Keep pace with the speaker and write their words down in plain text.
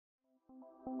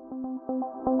Hey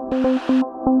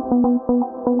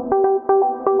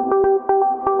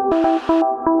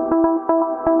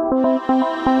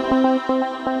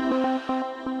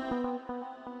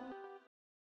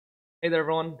there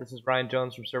everyone, this is Brian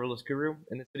Jones from Serverless Guru.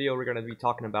 In this video we're going to be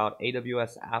talking about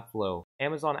AWS AppFlow.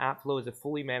 Amazon AppFlow is a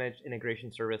fully managed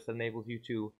integration service that enables you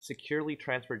to securely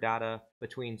transfer data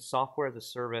between software as a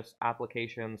service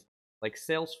applications like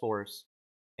Salesforce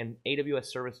and AWS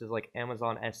services like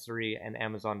Amazon S3 and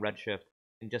Amazon Redshift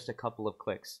in just a couple of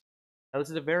clicks. Now this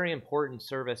is a very important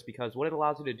service because what it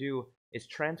allows you to do is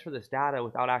transfer this data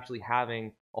without actually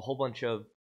having a whole bunch of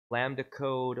Lambda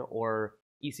code or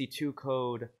EC2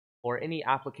 code or any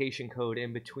application code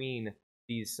in between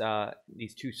these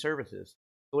two services.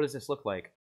 So what does this look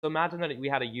like? So imagine that we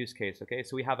had a use case, okay?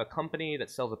 So we have a company that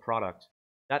sells a product.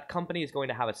 That company is going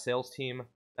to have a sales team.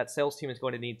 That sales team is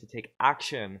going to need to take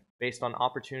action based on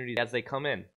opportunities as they come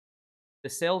in. The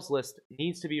sales list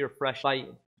needs to be refreshed. By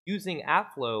using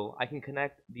AppFlow, I can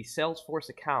connect the Salesforce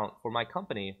account for my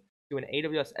company to an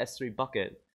AWS S3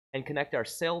 bucket and connect our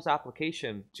sales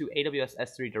application to AWS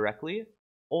S3 directly,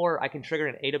 or I can trigger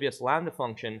an AWS Lambda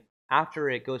function after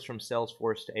it goes from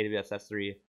Salesforce to AWS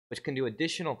S3, which can do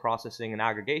additional processing and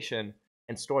aggregation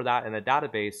and store that in a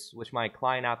database, which my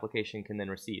client application can then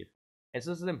receive. And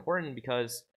so this is important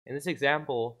because in this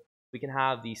example, we can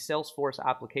have the Salesforce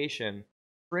application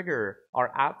trigger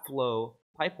our AppFlow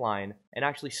pipeline and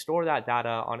actually store that data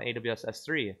on AWS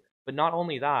S3. But not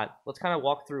only that, let's kind of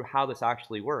walk through how this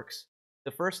actually works.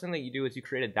 The first thing that you do is you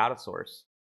create a data source.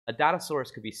 A data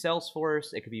source could be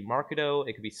Salesforce, it could be Marketo,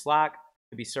 it could be Slack,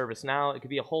 it could be ServiceNow, it could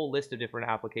be a whole list of different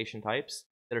application types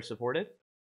that are supported,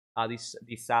 these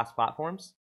SaaS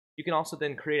platforms. You can also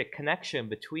then create a connection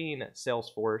between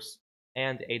Salesforce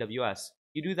and AWS.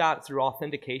 You do that through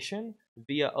authentication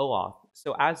via OAuth.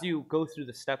 So as you go through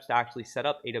the steps to actually set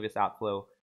up AWS AppFlow,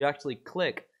 you actually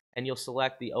click and you'll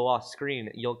select the OAuth screen.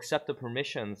 You'll accept the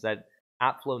permissions that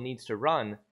AppFlow needs to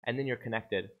run, and then you're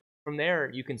connected. From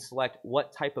there, you can select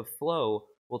what type of flow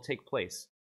will take place.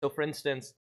 So for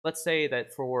instance, let's say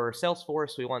that for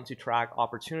Salesforce, we want to track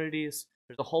opportunities.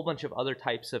 There's a whole bunch of other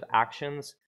types of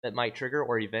actions that might trigger,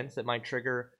 or events that might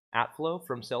trigger AppFlow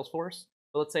from Salesforce.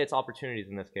 But let's say it's opportunities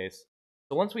in this case.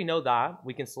 So once we know that,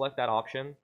 we can select that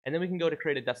option, and then we can go to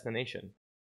create a destination.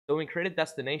 So when we create a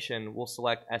destination, we'll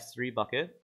select S3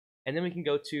 bucket, and then we can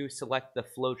go to select the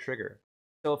flow trigger.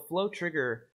 So a flow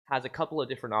trigger has a couple of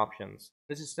different options.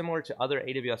 This is similar to other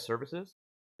AWS services.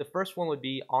 The first one would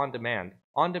be on demand.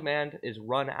 On demand is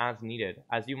run as needed,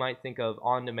 as you might think of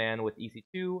on demand with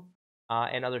EC2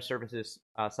 and other services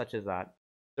such as that.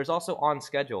 There's also on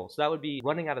schedule. So that would be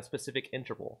running at a specific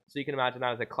interval. So you can imagine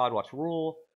that as a CloudWatch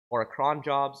rule or a cron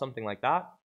job, something like that.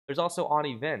 There's also on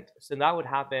event. So that would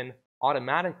happen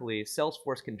automatically.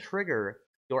 Salesforce can trigger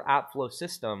your AppFlow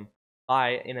system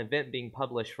by an event being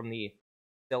published from the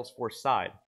Salesforce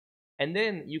side. And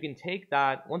then you can take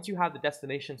that, once you have the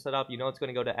destination set up, you know it's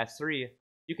going to go to S3,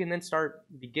 you can then start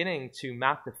beginning to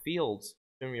map the fields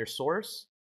from your source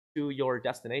to your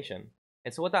destination.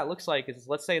 And so what that looks like is,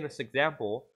 let's say in this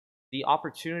example, the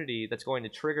opportunity that's going to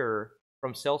trigger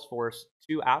from Salesforce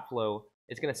to AppFlow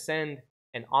is going to send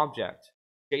an object,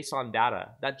 JSON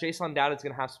data. That JSON data is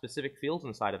going to have specific fields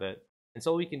inside of it. And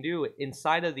so what we can do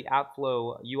inside of the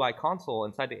AppFlow UI console,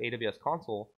 inside the AWS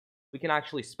console, we can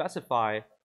actually specify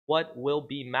what will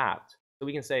be mapped. So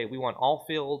we can say we want all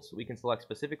fields, we can select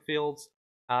specific fields,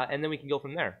 and then we can go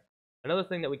from there. Another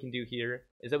thing that we can do here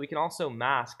is that we can also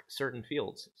mask certain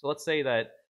fields. So let's say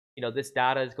that this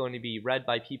data is going to be read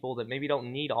by people that maybe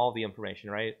don't need all the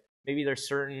information, right? Maybe there's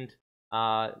certain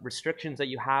restrictions that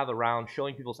you have around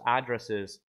showing people's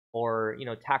addresses or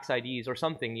tax IDs or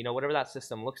something, whatever that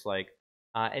system looks like.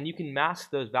 And you can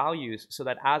mask those values so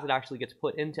that as it actually gets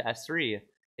put into S3,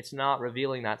 it's not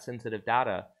revealing that sensitive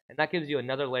data. And that gives you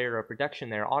another layer of protection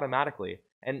there automatically.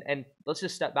 And let's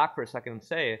just step back for a second and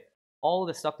say, all of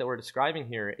the stuff that we're describing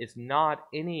here is not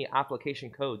any application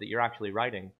code that you're actually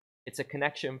writing. It's a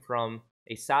connection from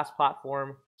a SaaS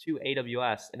platform to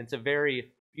AWS, and it's a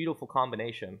very beautiful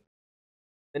combination.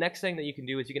 The next thing that you can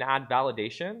do is you can add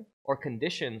validation or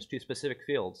conditions to specific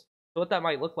fields. So what that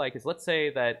might look like is, let's say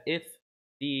that if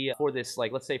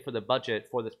let's say for the budget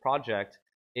for this project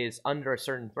is under a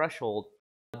certain threshold,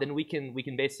 then we can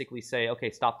basically say, okay,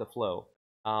 stop the flow.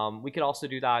 We could also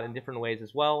do that in different ways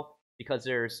as well, because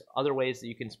there's other ways that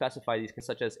you can specify these,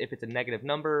 such as if it's a negative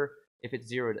number, if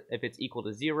it's equal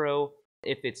to 0,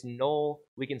 if it's null,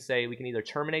 we can either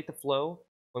terminate the flow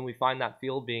when we find that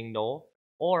field being null,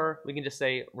 or we can just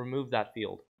say remove that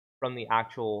field from the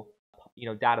actual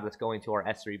data that's going to our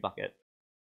S3 bucket.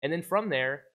 And then from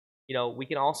there, we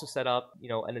can also set up,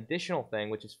 an additional thing,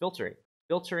 which is filtering.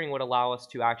 Filtering would allow us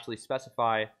to actually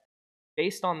specify,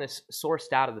 based on this source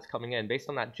data that's coming in, based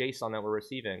on that JSON that we're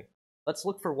receiving, let's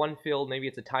look for one field, maybe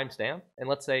it's a timestamp, and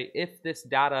let's say if this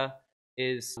data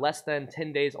is less than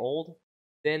 10 days old,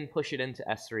 then push it into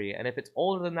S3. And if it's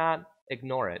older than that,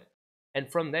 ignore it. And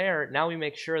from there, now we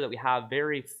make sure that we have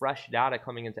very fresh data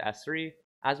coming into S3.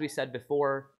 As we said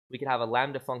before, we could have a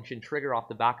Lambda function trigger off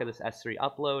the back of this S3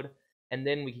 upload, and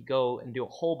then we could go and do a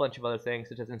whole bunch of other things,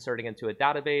 such as inserting into a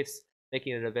database,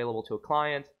 making it available to a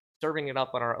client, serving it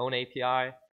up on our own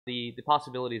API. The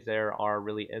possibilities there are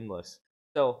really endless.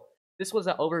 So this was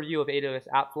an overview of AWS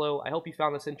AppFlow. I hope you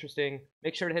found this interesting.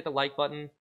 Make sure to hit the like button,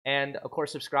 and of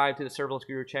course subscribe to the Serverless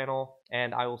Guru channel,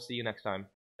 and I will see you next time.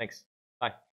 Thanks.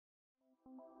 Bye.